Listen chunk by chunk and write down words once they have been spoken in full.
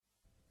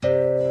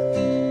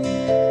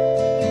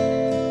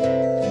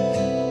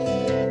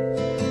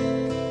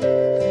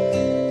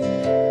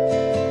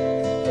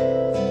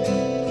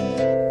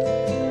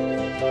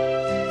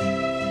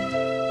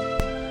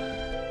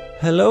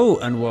Hello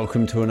and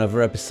welcome to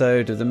another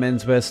episode of the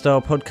Menswear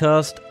Style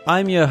Podcast.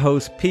 I'm your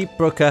host Pete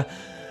Brooker,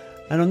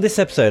 and on this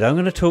episode I'm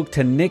going to talk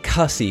to Nick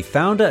Hussey,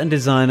 founder and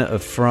designer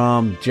of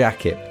FRAHM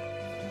Jacket.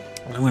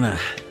 I'm going to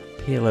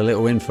peel a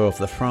little info off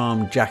the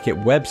FRAHM Jacket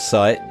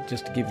website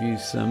just to give you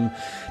some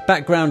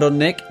background on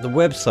Nick. The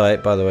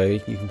website, by the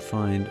way, you can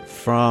find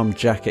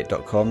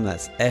frahmjacket.com.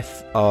 That's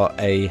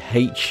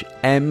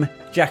FRAHM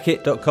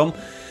jacket.com.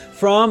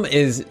 FRAHM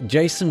is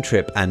Jason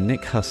Tripp and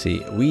Nick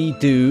Hussey. We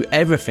do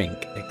everything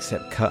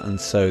except cut and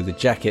sew the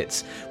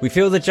jackets. We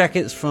feel the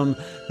jackets from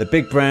the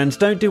big brands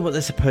don't do what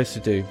they're supposed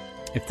to do.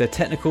 If they're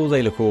technical,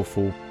 they look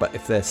awful, but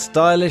if they're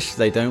stylish,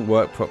 they don't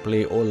work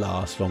properly or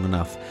last long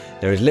enough.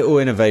 There is little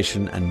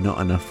innovation and not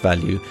enough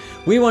value.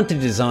 We want to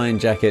design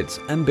jackets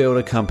and build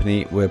a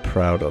company we're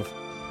proud of.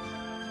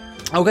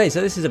 Okay,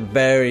 so this is a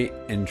very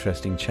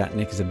interesting chat.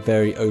 Nick is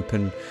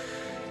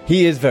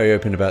He is very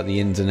open about the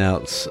ins and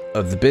outs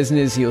of the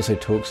business. He also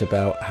talks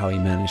about how he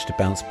managed to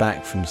bounce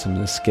back from some of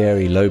the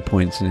scary low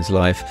points in his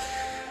life.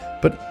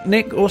 But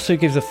Nick also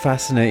gives a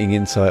fascinating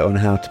insight on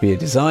how to be a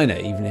designer,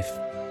 even if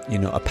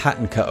you're not a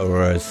pattern cutter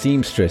or a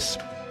seamstress.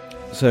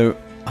 So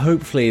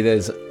hopefully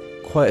there's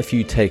quite a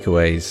few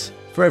takeaways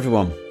for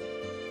everyone.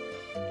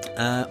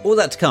 All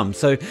that to come.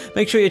 So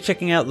make sure you're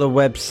checking out the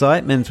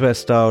website,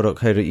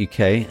 menswearstyle.co.uk,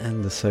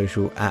 and the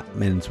social at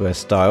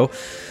menswearstyle.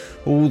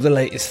 All the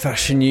latest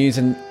fashion news,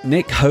 and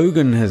Nick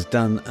Hogan has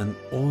done an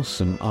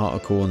awesome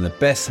article on the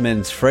best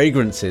men's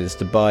fragrances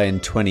to buy in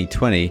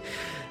 2020.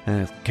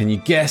 Can you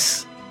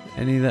guess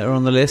any that are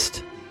on the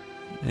list?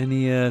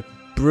 Any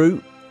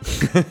Brute?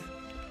 Sorry,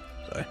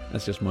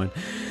 that's just mine.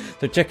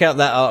 So check out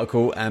that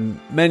article and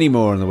many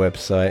more on the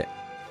website.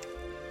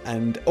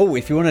 And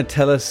if you want to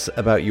tell us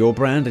about your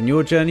brand and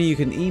your journey, you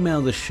can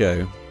email the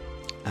show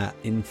at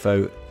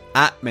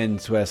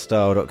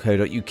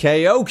info@menswearstyle.co.uk.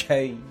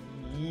 Okay,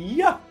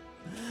 yeah.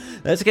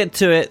 Let's get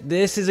to it.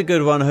 This is a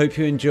good one. I hope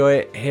you enjoy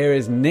it. Here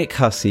is Nick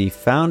Hussey,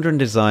 founder and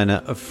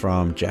designer of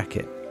FRAHM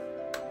Jacket.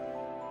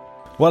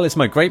 Well, it's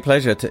my great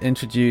pleasure to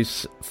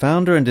introduce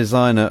founder and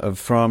designer of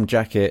FRAHM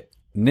Jacket,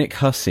 Nick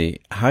Hussey.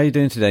 How are you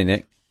doing today,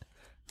 Nick?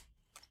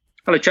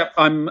 Hello, chap.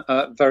 I'm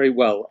very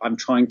well. I'm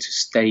trying to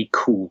stay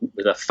cool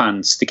with a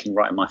fan sticking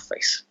right in my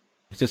face.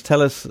 Just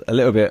tell us a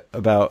little bit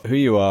about who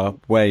you are,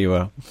 where you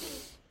are.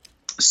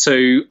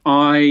 So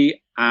I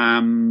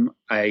am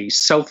a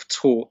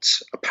self-taught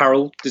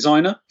apparel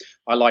designer.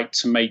 I like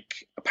to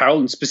make apparel,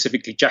 and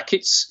specifically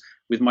jackets,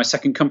 with my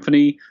second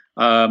company,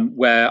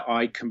 where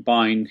I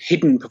combine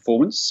hidden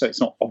performance, so it's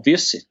not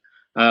obvious,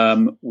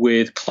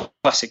 with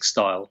classic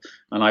style.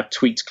 And I've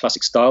tweaked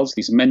classic styles.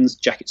 These are men's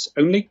jackets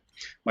only.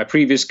 My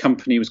previous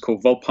company was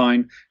called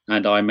Vulpine,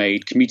 and I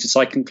made commuter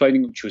cycling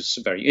clothing, which was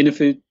very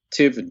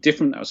innovative and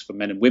different. That was for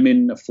men and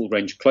women, a full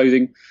range of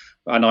clothing.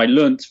 And I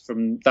learned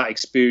from that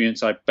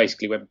experience. I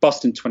basically went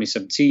bust in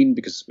 2017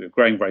 because we were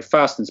growing very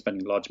fast and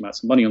spending large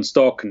amounts of money on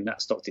stock, and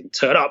that stock didn't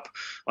turn up.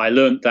 I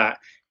learned that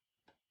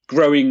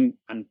growing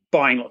and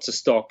buying lots of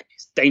stock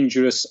is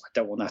dangerous. I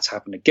don't want that to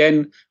happen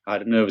again. I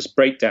had a nervous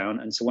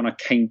breakdown. And so when I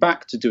came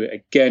back to do it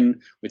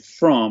again with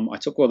FRAHM, I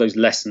took all those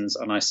lessons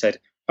and I said,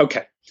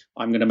 okay,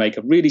 I'm going to make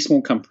a really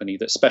small company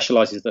that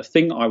specializes in the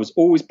thing I was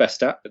always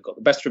best at, that got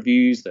the best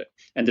reviews, that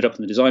ended up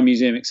in the design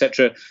museum,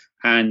 etc.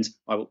 And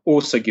I will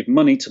also give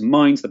money to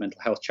Minds, the mental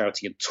health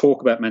charity, and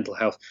talk about mental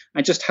health,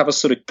 and just have a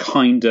sort of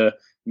kinder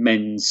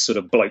men's sort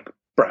of bloke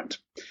brand.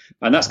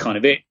 And that's kind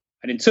of it.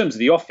 And in terms of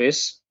the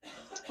office,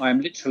 I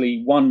am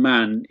literally one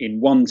man in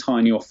one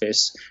tiny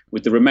office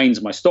with the remains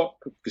of my stock,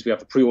 because we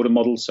have a pre-order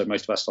model, so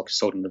most of our stock is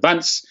sold in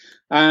advance.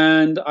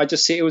 And I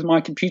just sit here with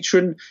my computer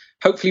and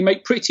hopefully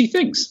make pretty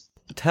things.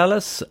 Tell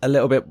us a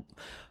little bit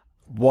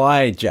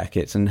why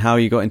jackets and how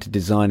you got into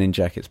designing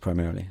jackets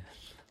primarily.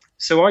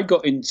 So my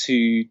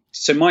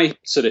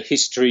sort of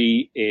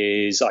history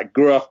is I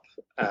grew up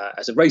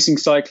as a racing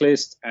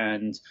cyclist,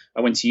 and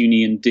I went to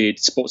uni and did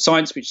sports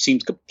science, which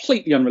seems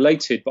completely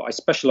unrelated, but I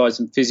specialized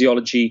in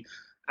physiology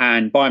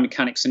and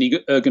biomechanics and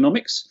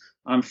ergonomics.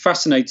 I'm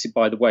fascinated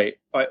by the way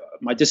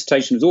my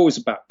dissertation was always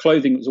about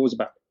clothing. It was always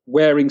about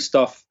wearing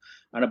stuff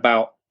and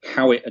about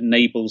how it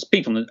enables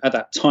people. And at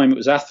that time, it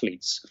was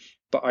athletes.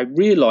 But I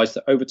realized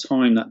that over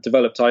time that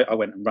developed. I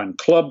went and ran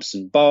clubs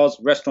and bars,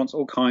 restaurants,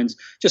 all kinds,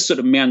 just sort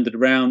of meandered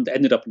around,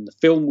 ended up in the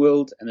film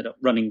world, ended up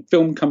running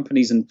film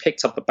companies, and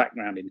picked up a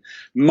background in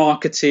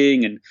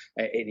marketing and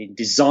in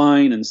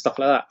design and stuff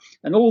like that.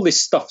 And all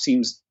this stuff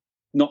seems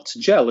not to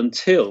gel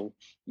until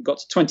it got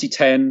to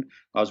 2010.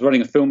 I was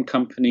running a film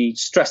company,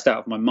 stressed out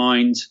of my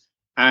mind.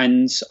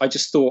 And I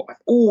just thought, I've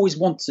always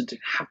wanted to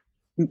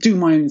do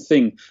my own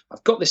thing.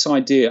 I've got this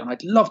idea and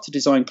I'd love to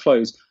design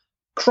clothes.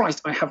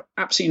 Christ, I have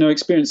absolutely no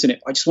experience in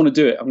it. I just want to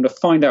do it. I'm going to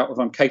find out if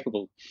I'm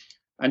capable.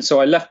 And so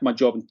I left my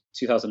job in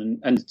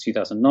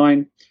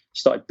 2009,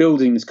 started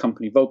building this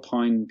company,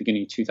 Vulpine,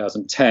 beginning of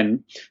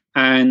 2010,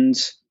 and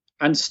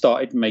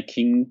started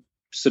making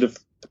sort of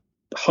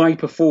high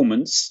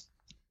performance,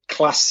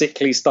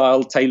 classically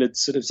styled, tailored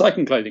sort of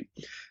cycling clothing.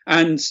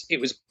 And it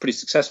was pretty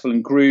successful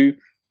and grew.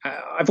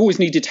 I've always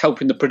needed help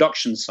in the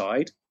production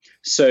side.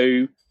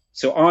 So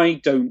So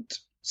I'm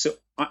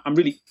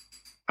really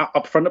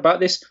upfront about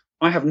this.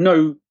 I have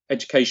no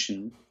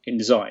education in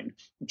design,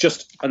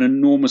 just an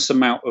enormous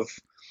amount of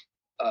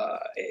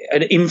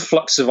an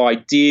influx of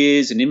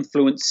ideas and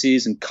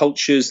influences and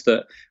cultures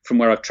that from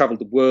where I've traveled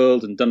the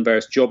world and done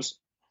various jobs,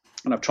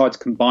 and I've tried to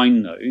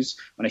combine those.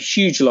 And a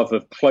huge love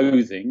of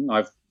clothing.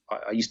 I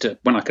used to,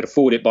 when I could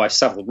afford it, buy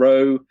Savile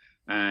Row,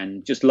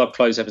 and just love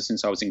clothes ever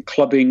since I was in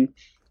clubbing.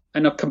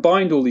 And I've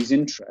combined all these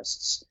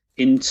interests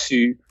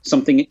into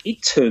something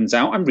it turns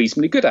out I'm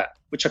reasonably good at,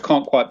 which I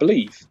can't quite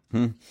believe.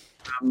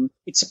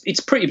 It's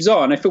pretty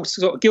bizarre, and I feel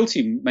sort of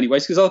guilty in many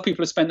ways because other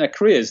people have spent their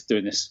careers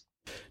doing this.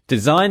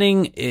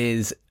 Designing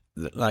is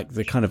like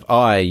the kind of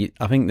eye.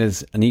 I think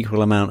there's an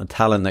equal amount of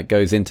talent that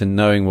goes into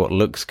knowing what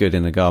looks good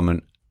in a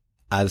garment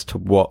as to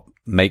what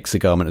makes a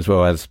garment, as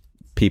well as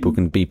people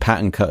can be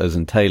pattern cutters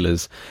and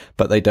tailors,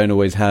 but they don't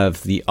always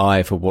have the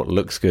eye for what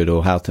looks good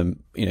or how to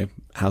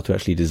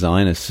actually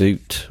design a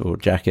suit or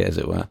jacket, as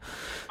it were.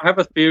 I have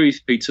a theory,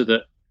 Peter,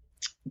 that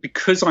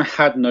because I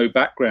had no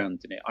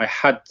background in it, I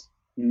had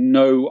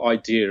no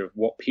idea of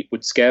what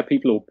would scare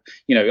people, or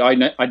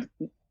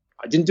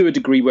I didn't do a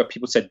degree where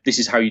people said this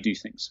is how you do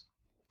things.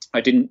 I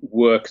didn't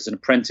work as an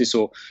apprentice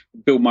or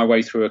build my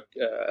way through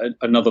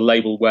another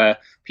label where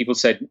people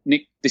said,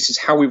 Nick, this is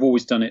how we've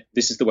always done it.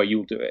 This is the way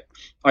you'll do it.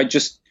 I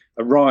just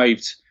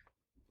arrived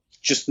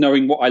just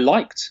knowing what I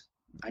liked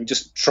and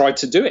just tried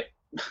to do it.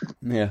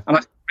 Yeah. And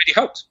it really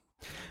helped.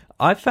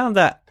 I found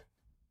that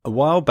a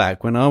while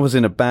back when I was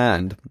in a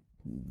band,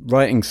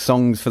 writing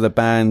songs for the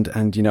band,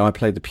 and, I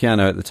played the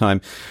piano at the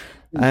time.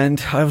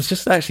 And I was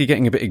just actually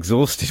getting a bit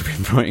exhausted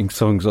with writing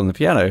songs on the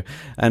piano.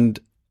 And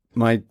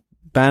my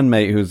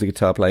bandmate, who was the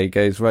guitar player,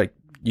 goes, right,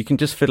 you can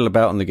just fiddle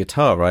about on the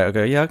guitar, right? I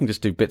go, yeah, I can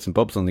just do bits and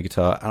bobs on the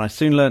guitar. And I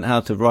soon learned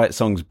how to write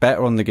songs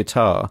better on the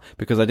guitar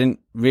because I didn't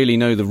really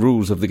know the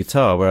rules of the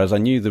guitar, whereas I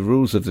knew the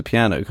rules of the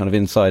piano kind of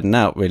inside and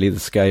out, really, the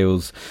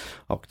scales,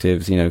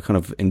 octaves, kind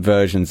of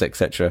inversions,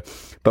 etc.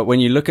 But when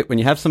you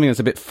have something that's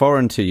a bit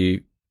foreign to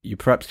you, you're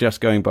perhaps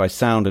just going by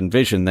sound and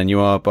vision than you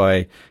are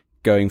by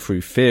going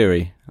through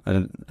theory.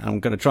 And I'm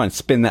going to try and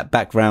spin that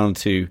back round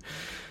to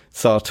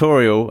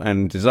sartorial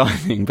and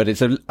designing, but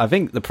I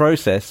think the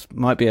process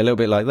might be a little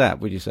bit like that.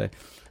 Would you say?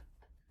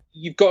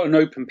 You've got an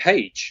open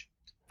page,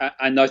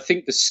 and I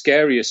think the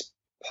scariest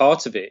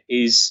part of it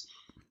is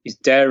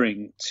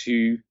daring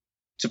to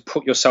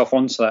put yourself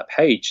onto that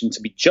page and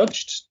to be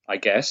judged. I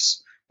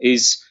guess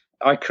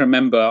I can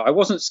remember I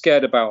wasn't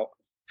scared about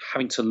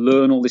having to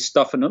learn all this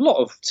stuff, and a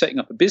lot of setting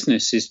up a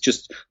business is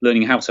just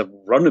learning how to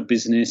run a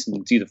business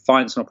and do the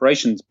finance and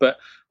operations. But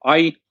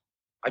I'm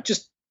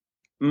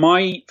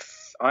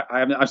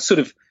sort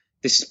of,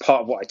 this is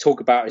part of what I talk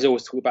about, is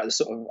always talk about the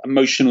sort of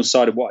emotional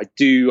side of what I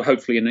do,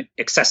 hopefully in an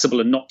accessible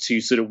and not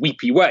too sort of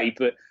weepy way.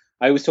 But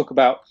I always talk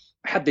about,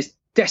 I had this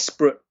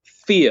desperate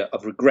fear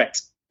of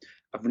regret,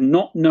 of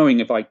not knowing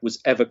if I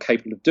was ever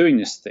capable of doing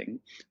this thing.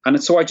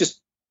 And so I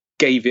just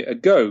gave it a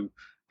go.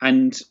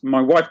 And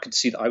my wife could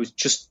see that I was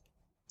just,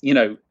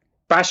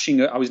 bashing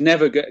it. I was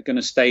never going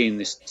to stay in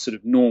this sort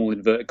of normal,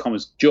 inverted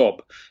commas,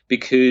 job,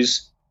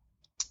 because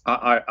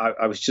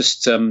I was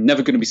just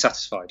never going to be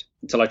satisfied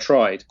until I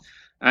tried.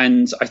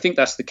 And I think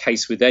that's the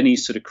case with any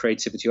sort of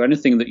creativity or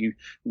anything that you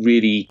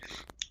really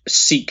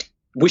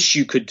wish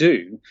you could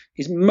do,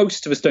 is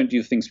most of us don't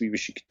do the things we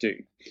wish you could do.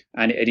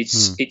 And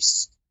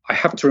it's I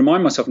have to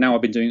remind myself now,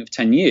 I've been doing it for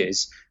 10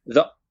 years,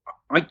 that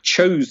I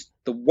chose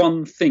the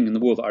one thing in the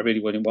world that I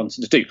really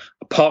wanted to do,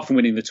 apart from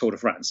winning the Tour de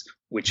France,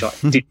 which I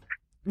did.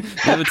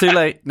 Never too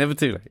late. Never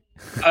too late.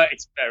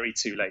 It's very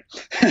too late.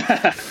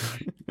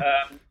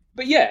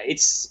 But yeah,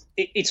 it's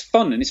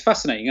fun and it's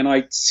fascinating. And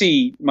I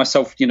see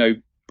myself,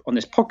 on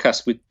this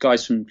podcast with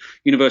guys from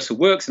Universal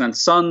Works and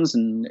Sons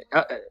and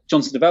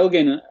Johnson de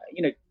Velgen,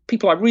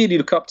 people I really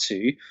look up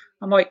to.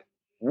 I'm like,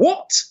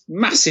 what?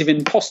 Massive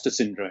imposter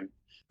syndrome.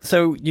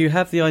 So you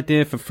have the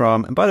idea for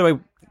FRAHM. And by the way,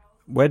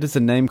 where does the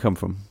name come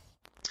from?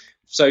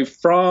 So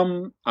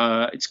FRAHM,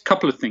 it's a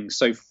couple of things.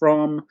 So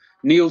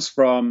Niels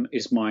FRAHM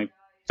is my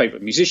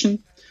favorite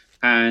musician,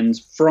 and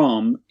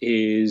FRAHM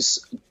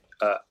is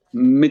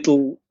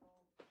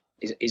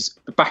is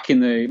back in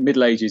the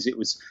Middle Ages. It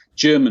was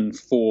German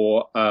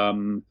for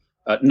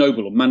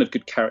noble or man of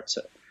good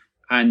character,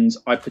 and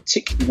I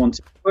particularly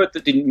wanted a word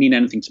that didn't mean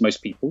anything to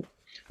most people,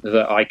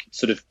 that I could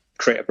sort of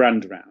create a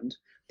brand around.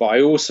 But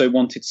I also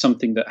wanted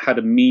something that had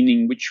a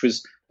meaning which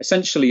was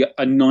essentially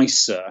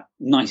nice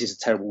is a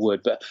terrible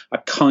word, but a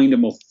kind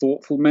of more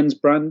thoughtful men's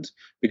brand,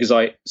 because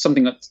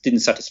something that didn't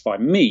satisfy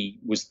me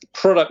was the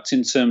product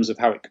in terms of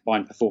how it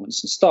combined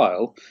performance and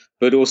style,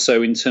 but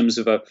also in terms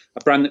of a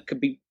brand that could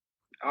be,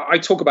 I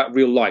talk about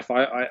real life.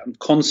 I'm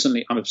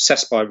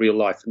obsessed by real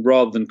life, and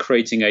rather than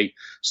creating a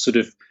sort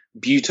of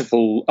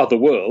beautiful other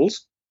world,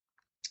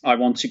 I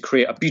want to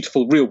create a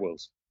beautiful real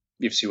world,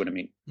 if you see what I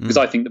mean. Because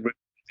I think the real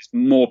is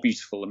more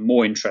beautiful and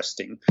more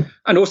interesting,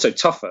 and also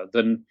tougher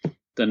than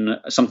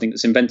something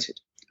that's invented.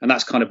 And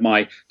that's kind of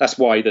that's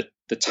why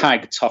the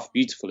tag tough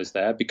beautiful is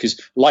there, because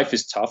life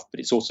is tough, but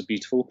it's also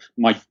beautiful.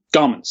 My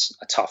garments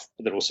are tough,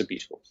 but they're also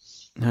beautiful.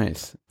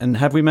 Nice. And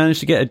have we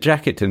managed to get a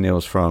jacket to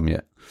Neil's FRAHM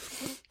yet?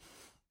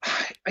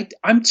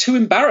 I'm too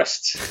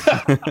embarrassed.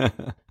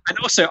 And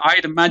also,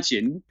 I'd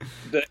imagine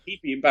that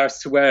he'd be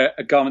embarrassed to wear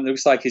a garment that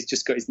looks like he's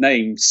just got his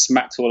name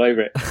smacked all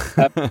over it.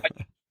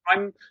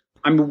 I'm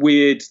a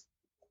weird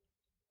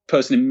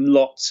person in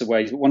lots of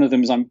ways. One of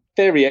them is I'm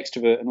very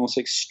extrovert and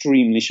also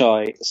extremely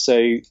shy.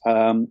 So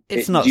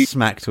it's not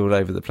smacked all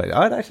over the place.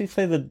 I'd actually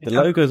say the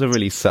logos are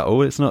really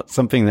subtle. It's not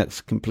something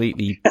that's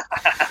completely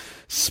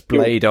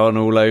splayed on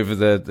all over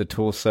the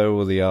torso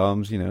or the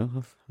arms,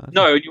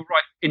 No, you're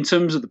right. In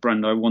terms of the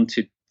brand, I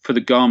wanted for the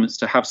garments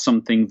to have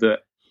something that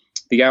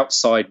the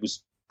outside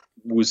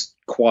was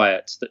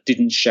quiet, that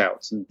didn't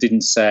shout and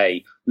didn't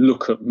say,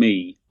 "Look at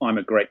me, I'm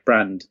a great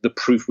brand." The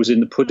proof was in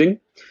the pudding.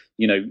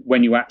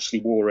 When you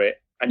actually wore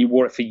it, and you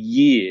wore it for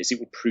years, it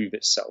would prove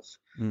itself.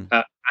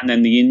 And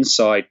then the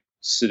inside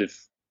sort of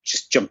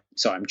just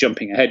sorry, I'm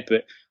jumping ahead,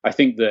 but I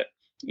think that,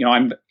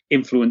 I'm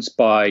influenced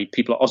by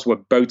people at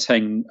Outerwear,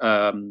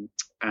 Boateng,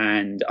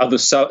 and other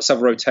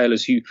several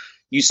retailers who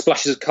use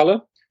splashes of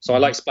colour. So I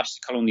like splashes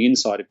of colour on the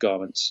inside of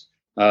garments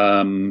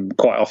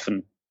quite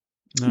often,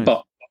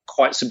 but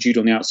quite subdued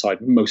on the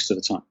outside most of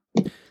the time.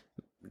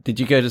 Did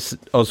you go to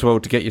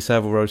Oswald to get your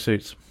Savile Row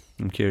suits?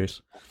 I'm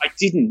curious. I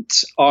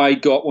didn't. I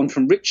got one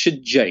from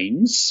Richard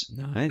James.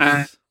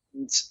 Nice.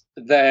 And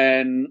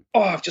then,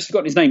 I've just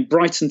forgotten his name,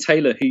 Brighton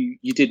Taylor, who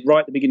you did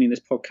right at the beginning of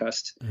this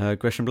podcast.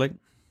 Gresham Blake?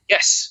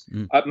 Yes.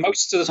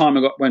 Most of the time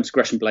went to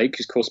Gresham Blake,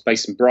 who's, of course,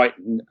 based in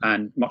Brighton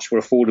and much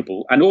more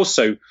affordable, and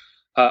also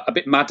a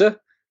bit madder,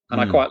 and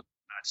I quite like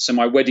that. So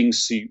my wedding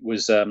suit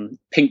was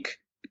pink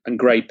and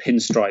grey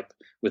pinstripe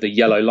with a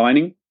yellow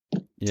lining.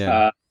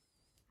 Yeah.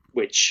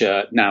 Which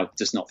now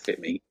does not fit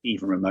me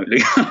even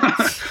remotely.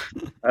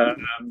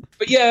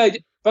 But yeah, a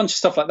bunch of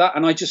stuff like that.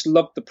 And I just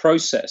loved the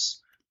process.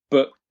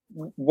 But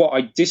what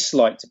I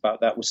disliked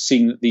about that was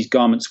seeing that these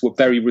garments were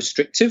very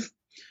restrictive.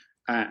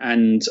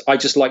 And I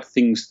just like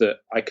things that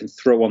I can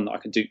throw on, that I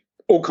can do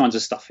all kinds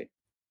of stuff in.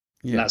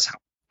 Yeah. And that's how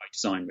I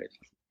design, really.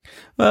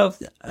 Well,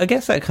 I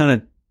guess that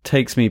kind of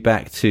takes me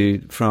back to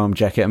FRAHM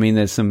jacket. I mean,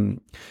 there's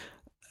some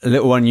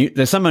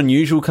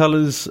unusual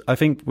colours, I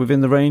think,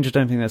 within the range. I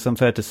don't think that's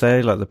unfair to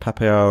say, like the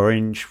papaya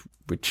orange,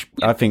 which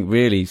I think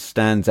really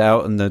stands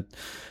out, and the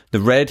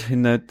red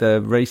in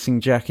the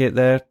racing jacket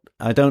there.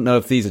 I don't know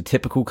if these are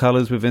typical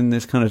colours within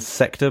this kind of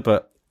sector,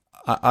 but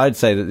I'd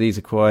say that these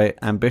are quite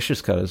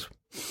ambitious colours.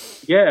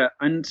 Yeah,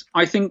 and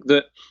I think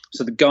that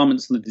the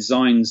garments and the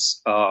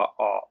designs are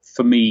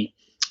for me.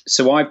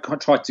 So I've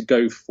tried to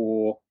go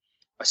for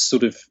a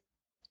sort of.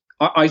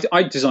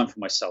 I design for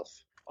myself.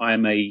 I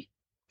am a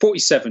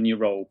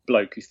 47-year-old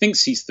bloke who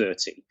thinks he's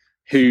 30,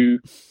 who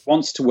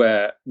wants to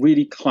wear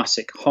really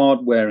classic,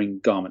 hard-wearing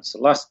garments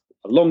that last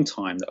a long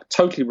time, that are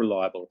totally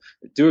reliable,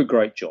 that do a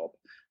great job.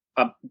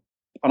 And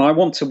I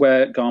want to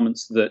wear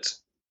garments that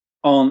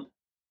aren't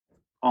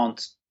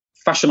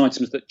fashion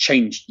items that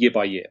change year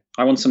by year.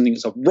 I want something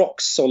that's a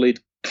rock-solid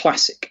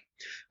classic.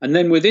 And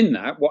then within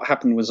that, what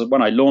happened was that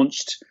when I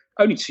launched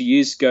only 2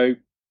 years ago,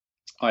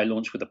 I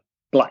launched with a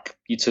black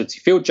utility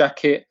field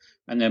jacket.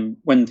 And then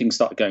when things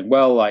started going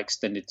well, I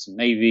extended to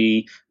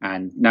navy,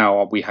 and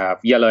now we have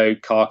yellow,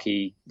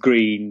 khaki,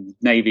 green,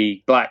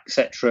 navy, black,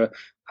 etc.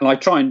 And I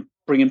try and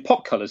bring in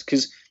pop colours,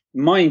 because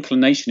my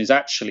inclination is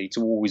actually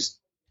to always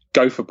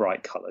go for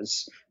bright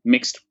colours.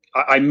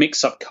 I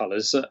mix up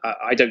colours.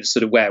 I don't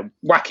sort of wear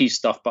wacky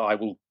stuff, but I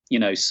will,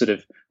 sort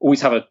of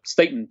always have a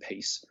statement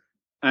piece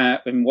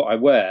in what I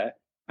wear.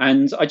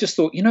 And I just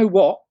thought, you know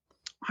what?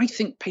 I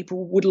think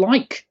people would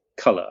like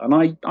colour. And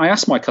I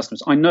asked my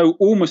customers, I know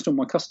almost all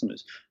my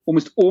customers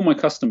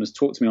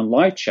talk to me on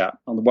live chat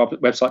on the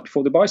website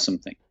before they buy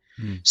something.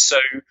 So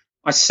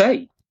I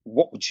say,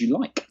 what would you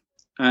like?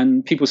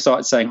 And people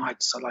started saying, I'd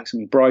like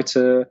something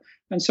brighter.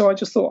 And so I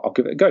just thought, I'll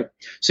give it a go.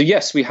 So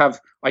yes,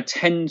 I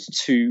tend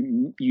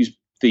to use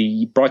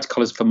the brighter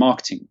colours for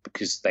marketing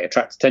because they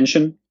attract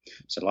attention.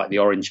 So like the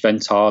orange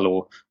Ventile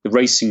or the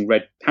racing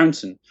red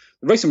Harrington.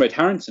 The racing red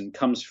Harrington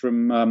comes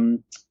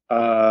from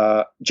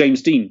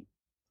James Dean.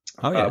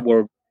 Oh, yeah.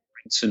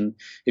 And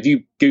if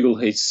you Google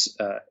his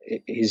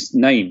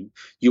name,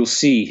 you'll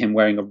see him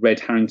wearing a red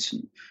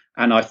Harrington.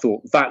 And I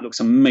thought that looks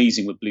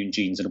amazing with blue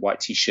jeans and a white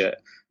T-shirt.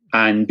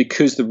 And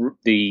because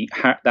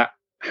that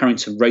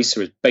Harrington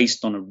racer is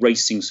based on a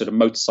racing sort of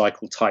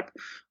motorcycle type,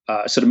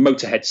 sort of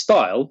motorhead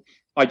style,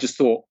 I just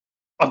thought,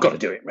 I've got to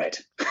do it red.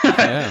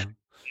 Yeah.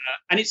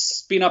 And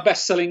it's been our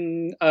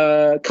best-selling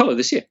colour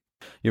this year.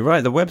 You're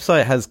right. The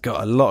website has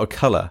got a lot of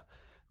colour,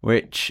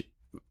 which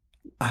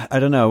I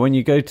don't know. When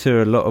you go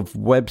to a lot of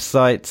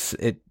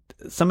websites,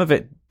 some of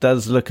it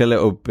does look a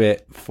little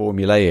bit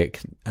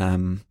formulaic.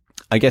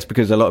 I guess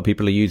because a lot of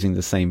people are using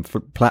the same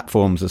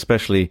platforms,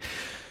 especially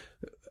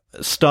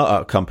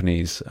startup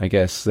companies. I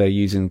guess they're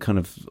using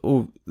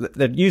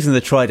they're using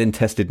the tried and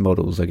tested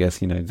models. I guess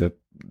the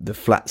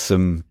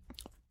Flatsome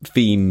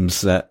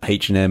themes that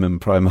H&M and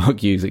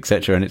Primark use,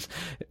 etc.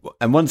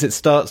 And once it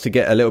starts to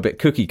get a little bit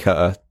cookie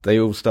cutter, they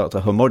all start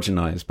to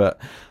homogenize.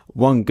 But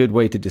one good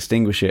way to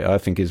distinguish it, I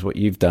think, is what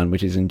you've done,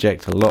 which is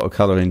inject a lot of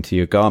color into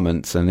your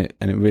garments, and it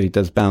really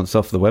does bounce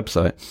off the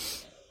website.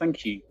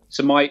 Thank you.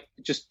 So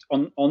just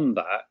on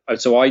that,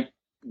 so I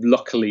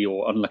luckily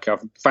or unluckily,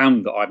 I've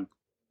found that I'm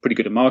pretty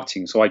good at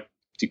marketing. So I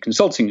do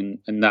consulting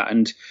and that,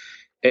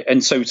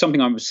 and so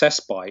something I'm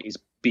obsessed by is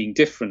being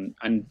different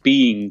and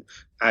being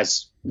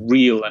as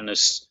real and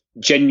as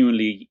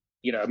genuinely,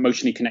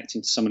 emotionally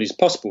connecting to somebody as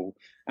possible.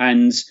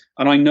 And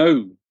I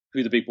know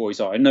who the big boys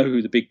are. I know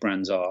who the big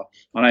brands are,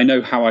 and I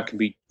know how I can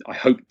be, I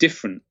hope,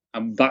 different.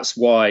 And that's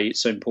why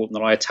it's so important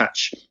that I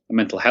attach a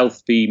mental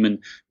health theme and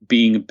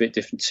being a bit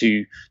different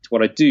to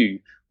what I do.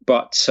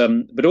 But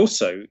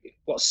also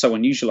what's so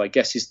unusual, I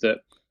guess, is that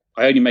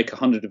I only make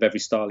 100 of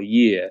every style a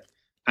year,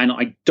 and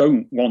I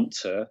don't want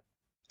to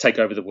take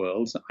over the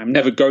world. I'm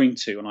never going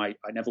to, and I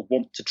never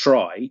want to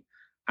try.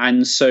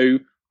 And so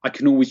I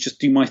can always just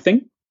do my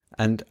thing.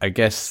 And I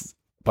guess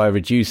by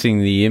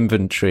reducing the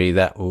inventory,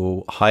 that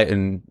will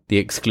heighten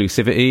the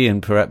exclusivity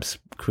and perhaps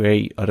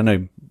create, I don't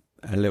know,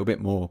 a little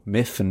bit more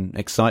myth and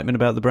excitement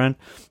about the brand.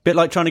 A bit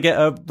like trying to get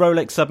a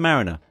Rolex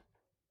Submariner.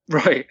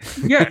 Right.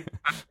 Yeah.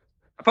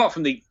 Apart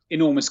from the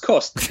enormous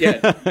cost.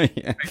 Yeah.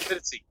 Yeah.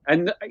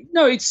 And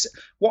no, it's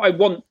what I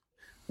want.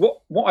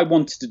 What I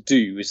wanted to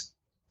do is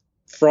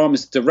FRAHM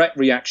is a direct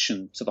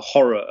reaction to the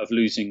horror of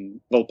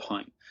losing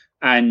Volpine.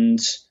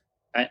 And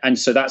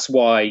so that's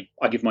why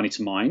I give money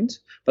to Mind.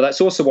 But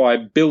that's also why I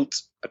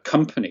built a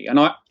company. And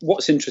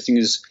what's interesting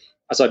is,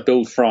 as I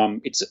build FRAHM,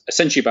 it's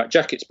essentially about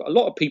jackets, but a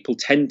lot of people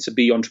tend to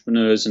be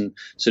entrepreneurs and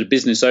sort of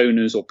business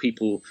owners or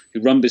people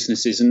who run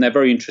businesses, and they're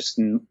very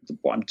interested in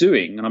what I'm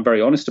doing, and I'm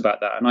very honest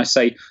about that. And I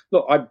say,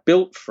 look, I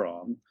built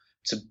FRAHM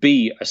to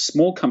be a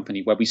small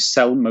company where we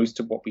sell most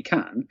of what we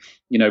can,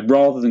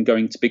 rather than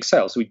going to big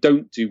sales. So we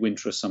don't do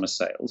winter or summer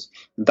sales.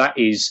 That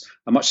is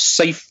a much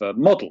safer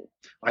model.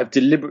 I've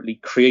deliberately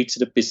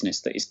created a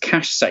business that is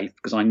cash safe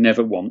because I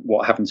never want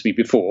what happened to me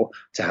before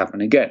to happen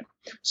again.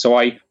 So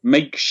I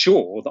make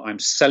sure that I'm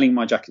selling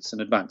my jackets in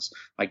advance.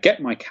 I get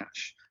my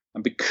cash.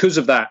 And because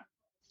of that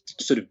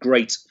sort of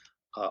great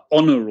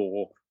honor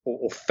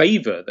or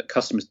favor that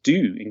customers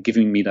do in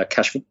giving me their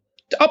cash for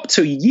up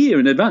to a year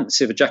in advance,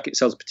 if a jacket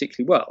sells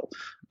particularly well,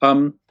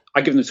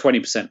 I give them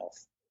 20% off.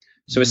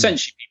 So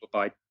essentially people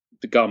buy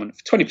the garment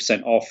for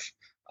 20% off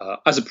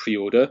as a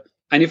pre-order.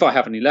 And if I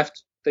have any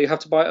left, they have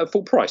to buy it at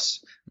full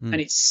price. And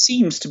it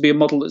seems to be a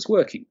model that's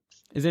working.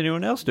 Is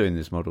anyone else doing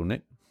this model,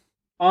 Nick?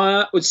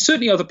 Well,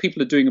 certainly other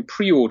people are doing a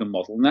pre-order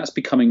model, and that's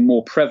becoming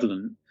more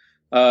prevalent.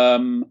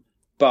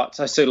 But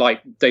I say,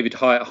 like David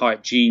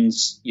Hyatt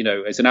Jeans,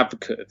 as an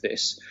advocate of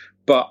this.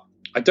 But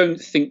I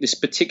don't think this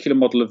particular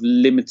model of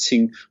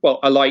limiting,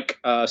 I like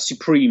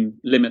Supreme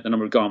limit the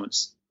number of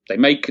garments they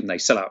make, and they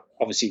sell out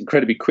obviously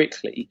incredibly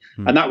quickly.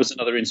 And that was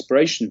another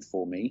inspiration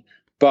for me.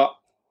 But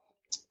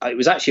it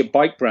was actually a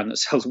bike brand that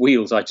sells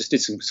wheels. I just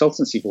did some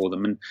consultancy for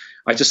them, and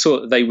I just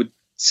saw that they would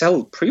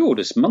sell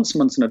pre-orders months and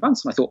months in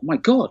advance. And I thought, my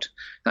God,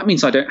 that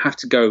means I don't have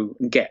to go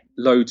and get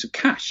loads of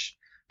cash,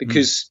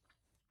 because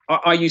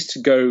I used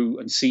to go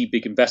and see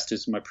big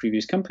investors in my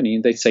previous company,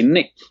 and they'd say,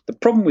 Nick, the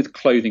problem with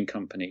clothing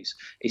companies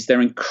is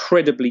they're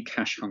incredibly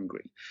cash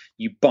hungry.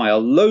 You buy a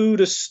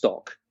load of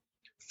stock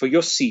for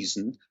your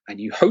season and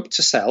you hope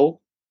to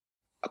sell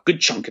a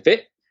good chunk of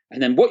it.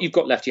 And then what you've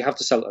got left, you have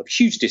to sell at a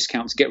huge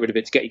discount to get rid of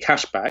it, to get your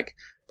cash back.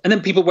 And then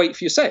people wait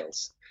for your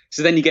sales.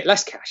 So then you get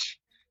less cash.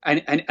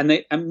 And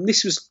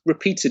this was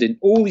repeated in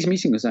all these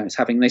meetings I was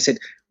having. They said,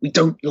 we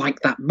don't like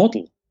that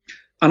model.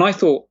 And I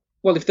thought,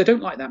 well, if they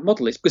don't like that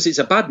model, it's because it's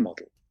a bad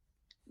model.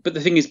 But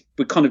the thing is,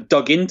 we kind of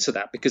dug into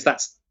that because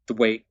that's the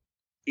way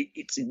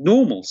it's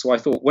normal. So I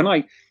thought, when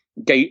I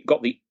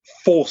got the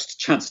forced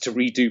chance to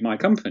redo my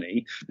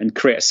company and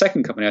create a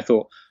second company, I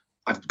thought,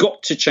 I've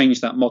got to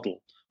change that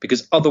model,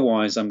 because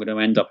otherwise I'm going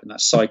to end up in that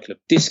cycle of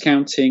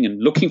discounting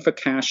and looking for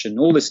cash and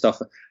all this stuff,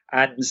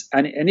 and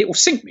it will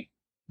sink me.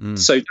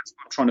 So that's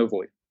what I'm trying to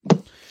avoid.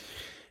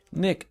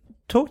 Nick,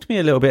 talk to me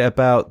a little bit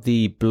about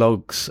the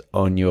blogs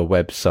on your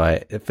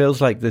website. It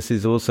feels like this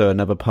is also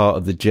another part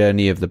of the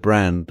journey of the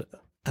brand.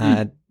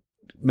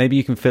 Maybe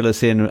you can fill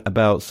us in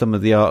about some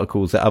of the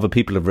articles that other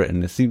people have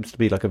written. There seems to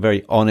be like a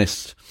very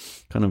honest,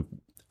 kind of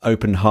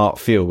open heart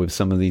feel with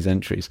some of these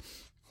entries.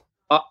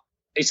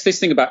 It's this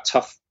thing about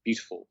tough,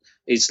 beautiful.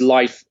 Is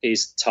life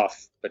is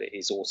tough, but it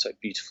is also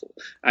beautiful.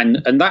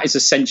 And that is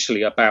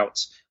essentially about,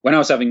 when I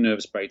was having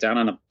nervous breakdown,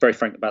 and I'm very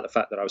frank about the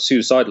fact that I was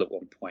suicidal at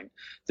one point,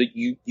 that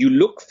you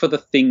look for the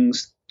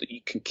things that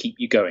you can keep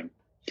you going.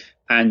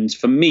 And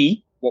for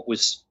me, what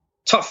was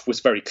tough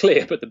was very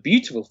clear, but the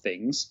beautiful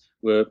things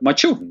were my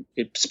children.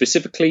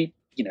 Specifically,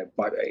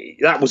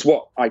 that was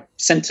what I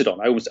centered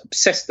on. I was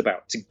obsessed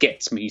about to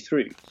get me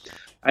through.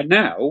 And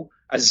now,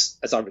 as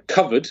I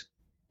recovered,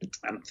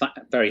 and I'm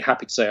very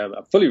happy to say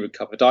I'm fully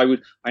recovered,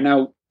 I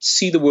now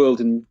see the world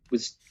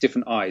with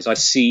different eyes. I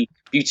see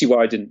beauty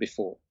where I didn't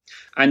before.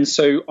 And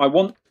so I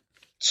want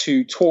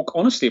to talk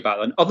honestly about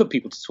that and other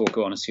people to talk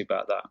honestly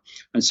about that.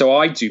 And so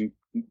I do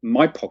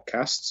my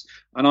podcasts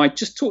and I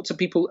just talk to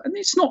people, and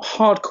it's not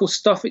hardcore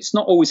stuff. It's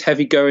not always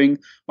heavy going.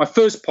 My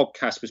first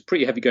podcast was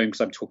pretty heavy going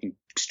because I'm talking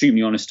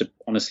extremely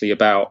honestly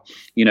about,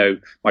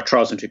 my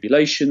trials and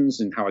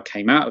tribulations and how I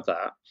came out of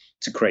that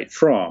to create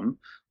FRAHM.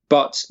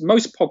 But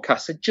most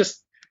podcasts are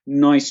just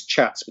nice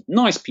chats with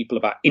nice people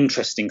about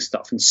interesting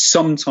stuff. And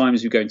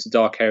sometimes we go into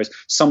dark areas.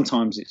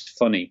 Sometimes it's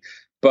funny.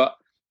 But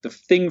the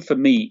thing for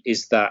me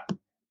is that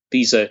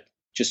these are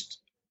just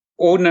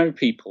ordinary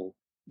people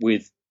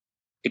with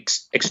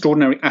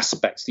extraordinary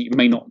aspects that you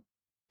may not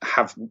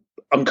have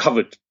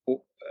uncovered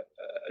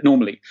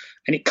normally,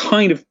 and it's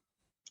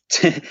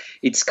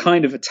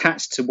kind of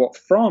attached to what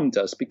FRAHM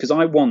does, because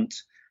I want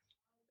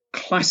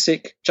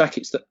classic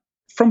jackets that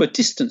from a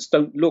distance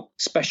don't look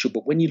special,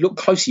 but when you look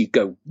closer you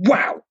go,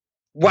 wow,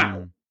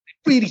 I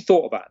really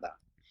thought about that.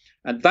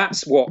 And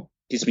that's what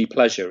gives me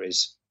pleasure,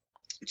 is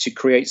to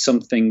create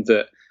something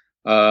that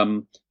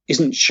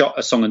isn't shot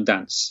a song and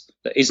dance,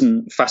 that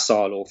isn't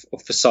facile or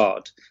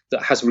facade,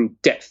 that has real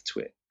depth to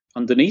it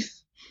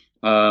underneath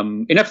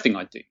in everything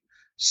I do.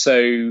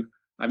 So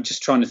I'm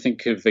just trying to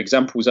think of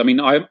examples. I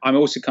mean, I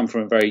also come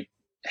from a very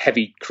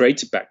heavy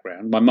creative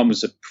background. My mum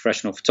was a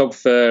professional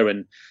photographer,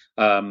 and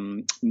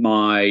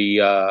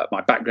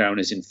my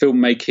background is in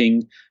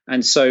filmmaking.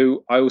 And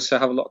so I also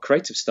have a lot of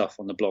creative stuff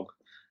on the blog.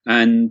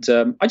 And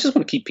I just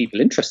want to keep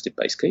people interested,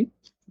 basically.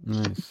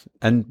 Nice.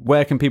 And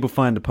where can people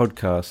find the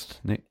podcast,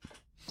 Nick?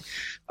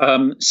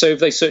 So if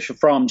they search for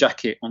FRAHM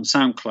Jacket on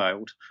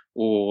SoundCloud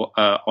or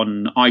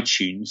on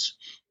iTunes,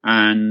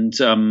 and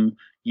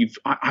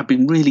I've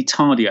been really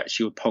tardy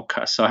actually with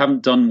podcasts. So I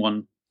haven't done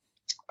one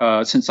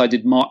since I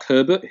did Mark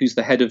Herbert, who's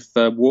the head of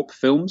Warp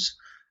Films,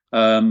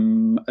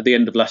 at the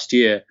end of last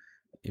year.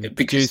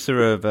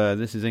 Producer of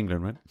This Is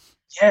England, right?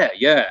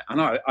 Yeah. And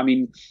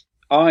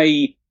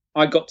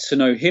I got to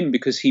know him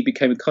because he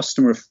became a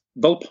customer of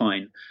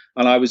Vulpine,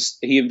 and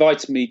he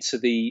invited me to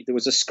there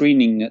was a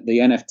screening at the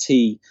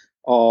NFT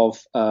of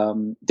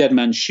Dead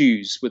Man's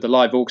Shoes with a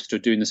live orchestra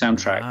doing the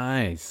soundtrack.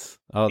 Nice.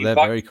 Oh, they're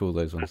very cool,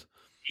 those ones.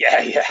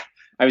 Yeah.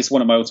 And it's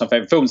one of my all-time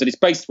favourite films, and it's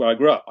based where I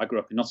grew up. I grew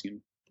up in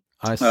Nottingham,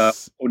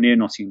 or near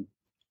Nottingham.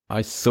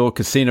 I saw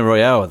Casino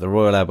Royale at the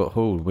Royal Albert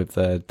Hall with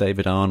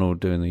David Arnold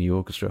doing the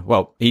orchestra.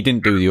 Well, he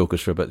didn't do the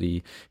orchestra, but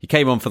he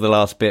came on for the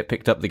last bit,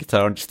 picked up the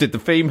guitar and just did the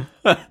theme.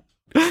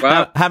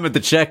 Wow. Hammered the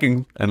check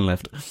and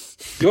left.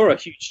 You're a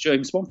huge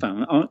James Bond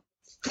fan, aren't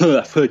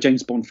you?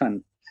 James Bond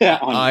fan. Yeah,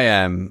 I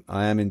am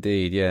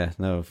indeed. Yeah,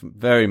 no,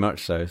 very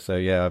much so. So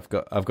yeah, I've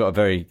got a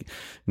very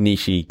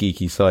nichey,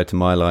 geeky side to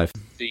my life.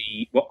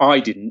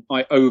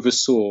 I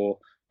oversaw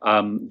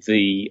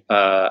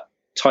the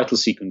title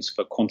sequence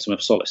for Quantum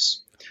of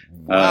Solace.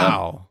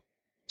 Wow.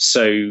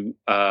 So,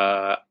 what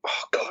are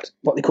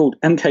they called?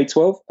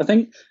 MK12, I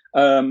think,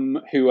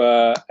 who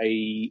are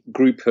a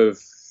group of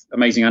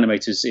amazing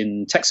animators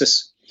in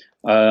Texas.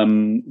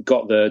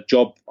 Got the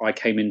job. I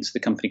came into the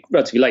company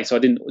relatively late, so I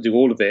didn't do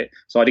all of it.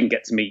 So I didn't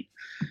get to meet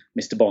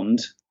Mr. Bond,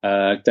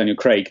 Daniel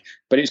Craig.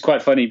 But it was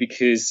quite funny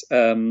because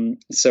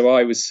so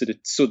I was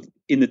sort of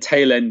in the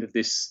tail end of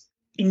this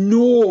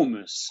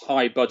enormous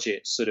high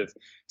budget sort of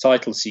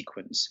title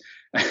sequence,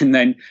 and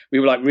then we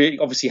were like, really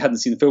obviously hadn't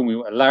seen the film, we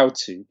weren't allowed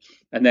to,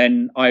 and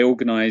then I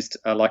organised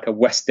like a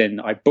West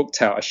End. I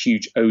booked out a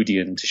huge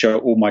Odeon to show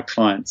all my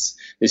clients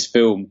this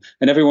film,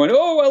 and everyone went,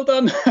 "Oh, well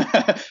done"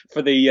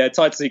 for the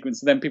title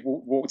sequence. And then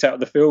people walked out of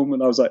the film,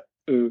 and I was like,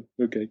 "Oh,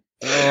 okay."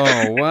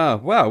 Oh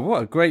wow,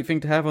 what a great thing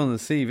to have on the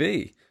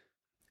CV.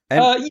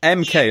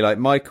 MK, like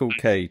Michael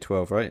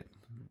K12, right?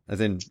 As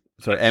in,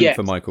 sorry, M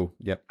for Michael.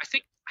 Yep. I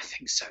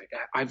think so.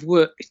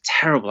 It's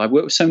terrible. I've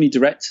worked with so many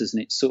directors,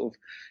 and it sort of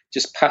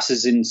just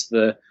passes into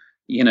the,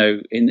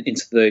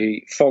 into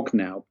the fog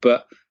now.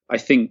 But I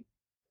think,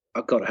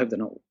 oh God, I hope they're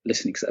not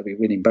listening, because that'd be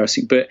really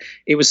embarrassing. But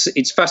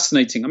it's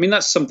fascinating. I mean,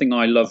 that's something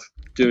I love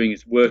doing,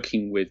 is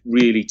working with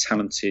really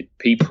talented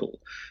people,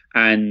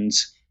 and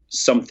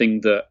something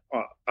that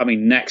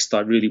next I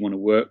really want to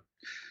work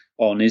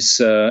on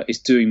is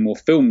doing more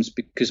films,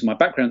 because my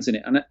background's in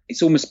it, and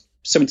it's almost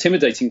so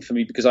intimidating for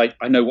me because I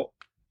know what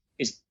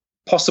is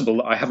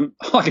possible. I haven't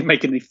hardly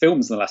made any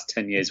films in the last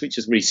 10 years, which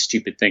is a really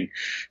stupid thing.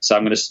 So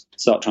I'm going to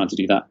start trying to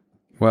do that.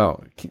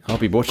 Well, I'll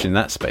be watching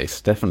that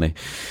space, definitely.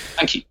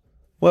 Thank you.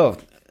 Well,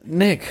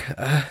 Nick,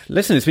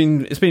 listen,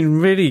 it's been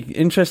really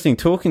interesting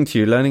talking to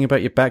you, learning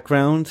about your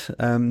background,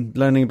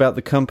 learning about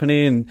the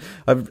company, and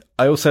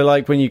I also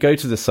like when you go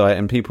to the site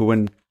and people,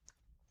 when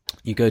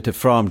you go to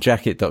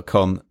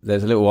frahmjacket.com,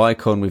 there's a little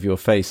icon with your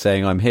face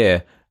saying, "I'm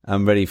here,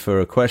 I'm ready for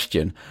a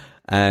question."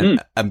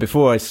 And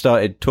before I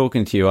started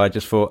talking to you, I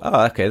just thought,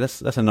 oh, okay,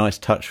 that's a nice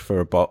touch for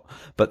a bot.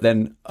 But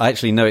then I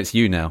actually know it's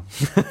you now.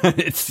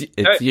 it's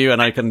you,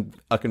 and I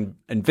can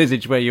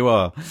envisage where you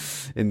are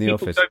in the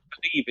office. People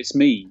don't believe it's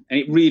me, and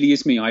it really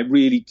is me. I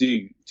really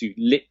do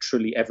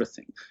literally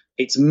everything.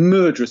 It's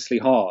murderously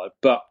hard,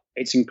 but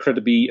it's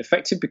incredibly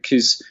effective,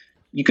 because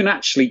you can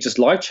actually just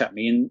live chat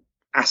me and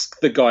ask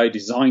the guy who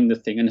designed the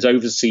thing and has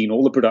overseen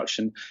all the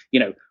production,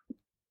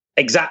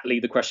 exactly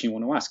the question you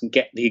want to ask and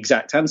get the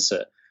exact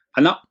answer.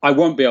 And that, I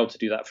won't be able to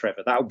do that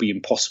forever. That would be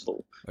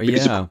impossible.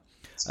 Yeah.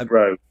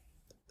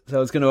 So I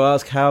was going to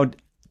ask, how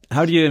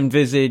do you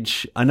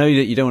envisage, I know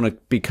that you don't want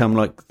to become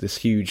like this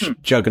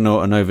huge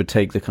juggernaut and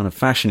overtake the kind of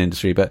fashion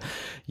industry, but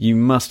you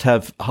must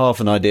have half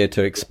an idea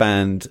to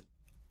expand.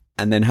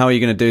 And then how are you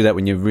going to do that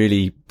when you're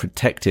really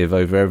protective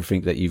over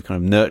everything that you've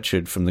kind of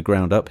nurtured from the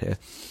ground up here?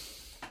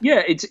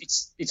 Yeah,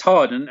 it's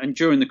hard. And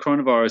during the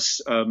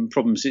coronavirus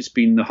problems, it's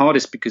been the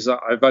hardest because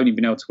I've only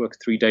been able to work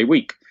a 3-day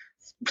week.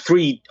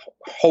 3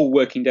 whole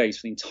working days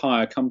for the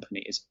entire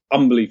company is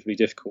unbelievably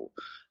difficult.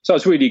 So I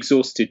was really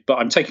exhausted, but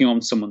I'm taking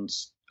on someone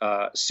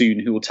soon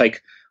who will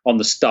take on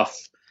the stuff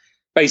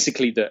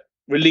basically that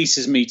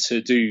releases me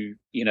to do,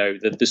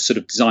 the sort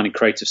of design and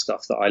creative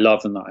stuff that I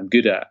love and that I'm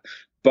good at.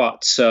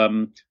 But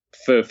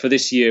for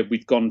this year,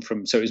 we've gone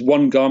from, so it was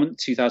 1 garment,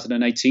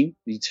 2018,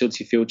 the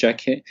utility field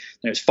jacket.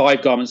 Then it was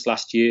 5 garments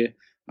last year.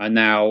 And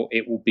now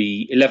it will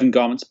be 11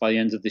 garments by the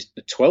end of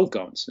 12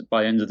 garments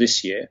by the end of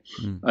this year.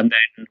 And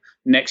then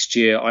next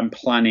year, I'm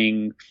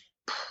planning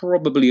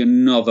probably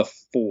another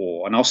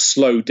 4, and I'll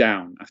slow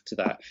down after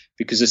that,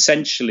 because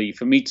essentially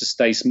for me to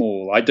stay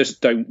small, I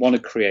just don't want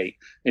to create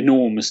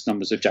enormous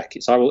numbers of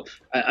jackets.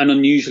 And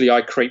unusually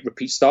I create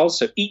repeat styles.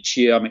 So each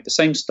year I make the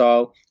same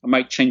style. I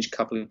might change a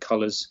couple of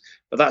colors,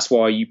 but that's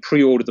why you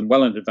pre-order them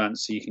well in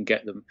advance so you can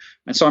get them.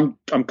 And so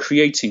I'm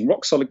creating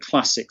rock solid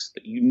classics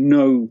that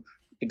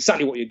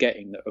exactly what you're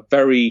getting, that are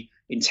very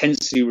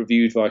intensely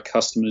reviewed by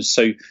customers.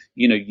 So,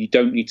 you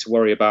don't need to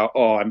worry about,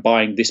 I'm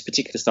buying this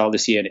particular style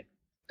this year and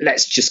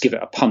let's just give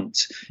it a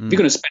punt. If you're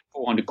going to spend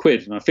 400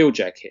 quid on a field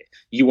jacket,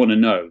 you want to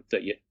know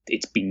that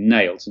it's been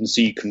nailed. And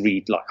so you can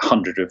read like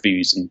 100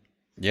 reviews and,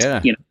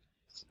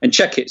 and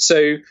check it.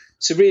 So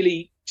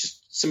really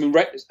just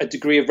a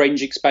degree of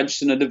range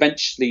expansion. And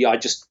eventually I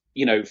just,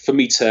 I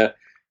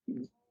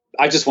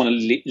just want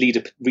to lead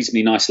a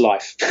reasonably nice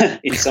life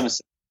in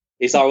Somerset.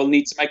 I will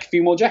need to make a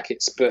few more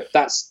jackets, but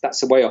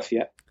that's a way off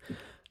yet.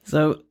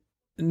 So,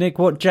 Nick,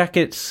 what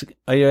jackets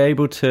are you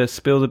able to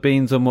spill the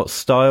beans on? What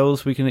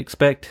styles we can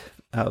expect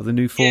out of the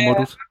new 4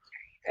 models?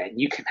 And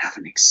you can have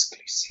an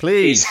exclusive,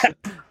 please.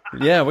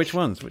 Yeah, which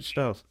ones? Which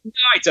styles?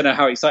 I don't know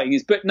how exciting it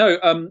is, but no.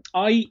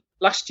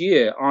 Last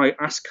year I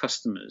asked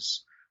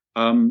customers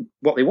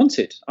what they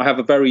wanted. I have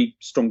a very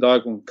strong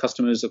dialogue with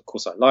customers. Of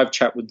course, I live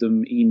chat with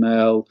them,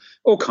 email,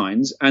 all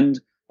kinds, and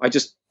I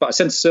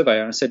sent a survey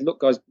and I said,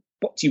 "Look, guys,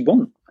 what do you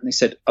want?" And they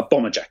said, "A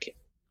bomber jacket."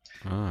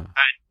 And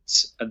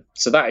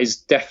so that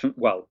is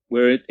definitely,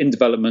 we're in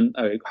development,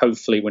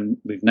 hopefully when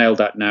we've nailed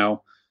that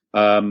now.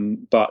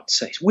 But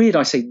it's weird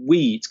I say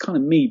we, it's kind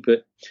of me,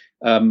 but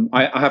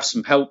I have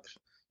some help,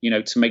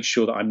 to make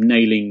sure that I'm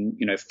nailing,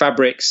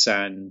 fabrics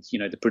and,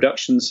 the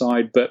production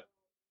side. But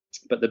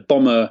the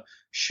bomber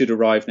should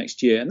arrive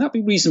next year, and that'd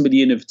be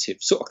reasonably innovative,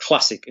 sort of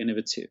classic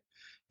innovative.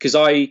 Because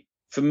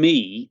for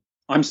me,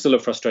 I'm still a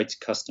frustrated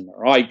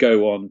customer. I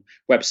go on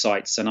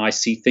websites and I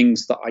see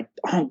things that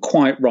aren't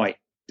quite right.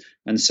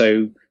 And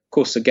so, of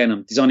course, again,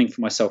 I'm designing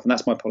for myself, and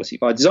that's my policy.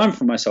 If I design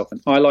for myself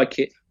and I like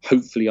it,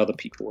 hopefully other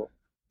people will.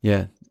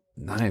 Yeah,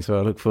 nice. Well,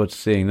 I look forward to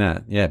seeing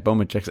that. Yeah,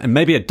 bomber jackets. And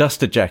maybe a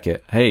duster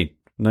jacket. Hey,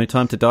 No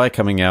Time to Die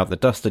coming out. The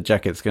duster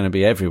jacket's going to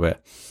be everywhere.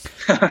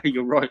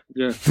 You're right,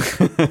 yeah.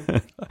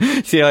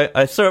 See,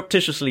 I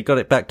surreptitiously got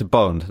it back to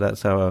Bond.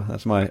 That's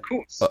my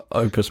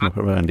opus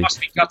operandi.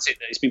 Must be gutted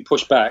that it's been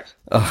pushed back.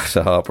 Oh, it's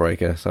a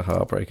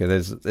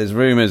heartbreaker. There's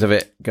rumours of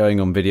it going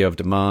on Video of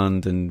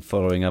Demand and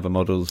following other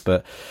models,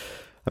 but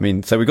I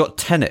mean, so we got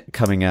Tenet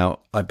coming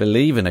out, I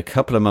believe, in a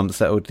couple of months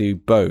that will do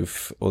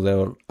both, or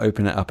they'll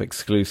open it up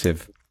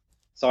exclusive.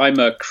 So I'm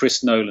a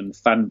Chris Nolan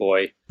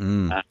fanboy.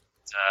 And,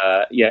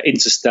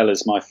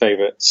 Interstellar's my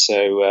favourite.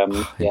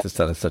 So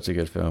Interstellar's such a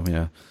good film.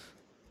 Yeah.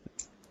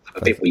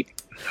 I'm a bit weak.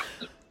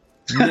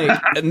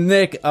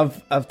 Nick,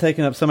 I've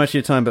taken up so much of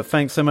your time, but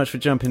thanks so much for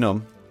jumping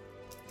on.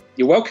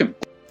 You're welcome.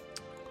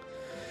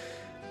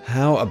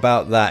 How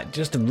about that?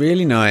 Just a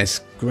really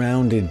nice,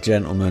 grounded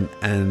gentleman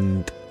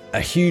and a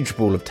huge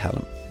ball of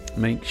talent.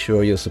 Make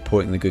sure you're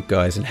supporting the good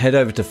guys and head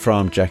over to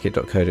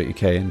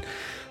frahmjacket.co.uk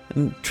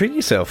and treat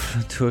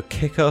yourself to a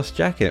kick-ass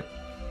jacket.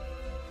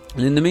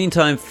 And in the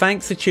meantime,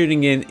 thanks for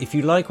tuning in. If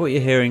you like what you're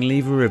hearing,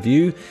 leave a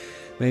review.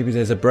 Maybe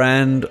there's a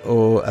brand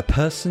or a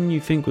person you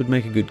think would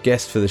make a good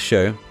guest for the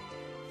show.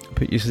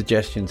 Put your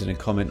suggestions in a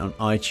comment on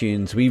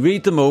iTunes. We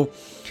read them all.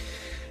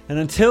 And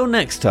until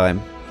next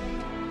time,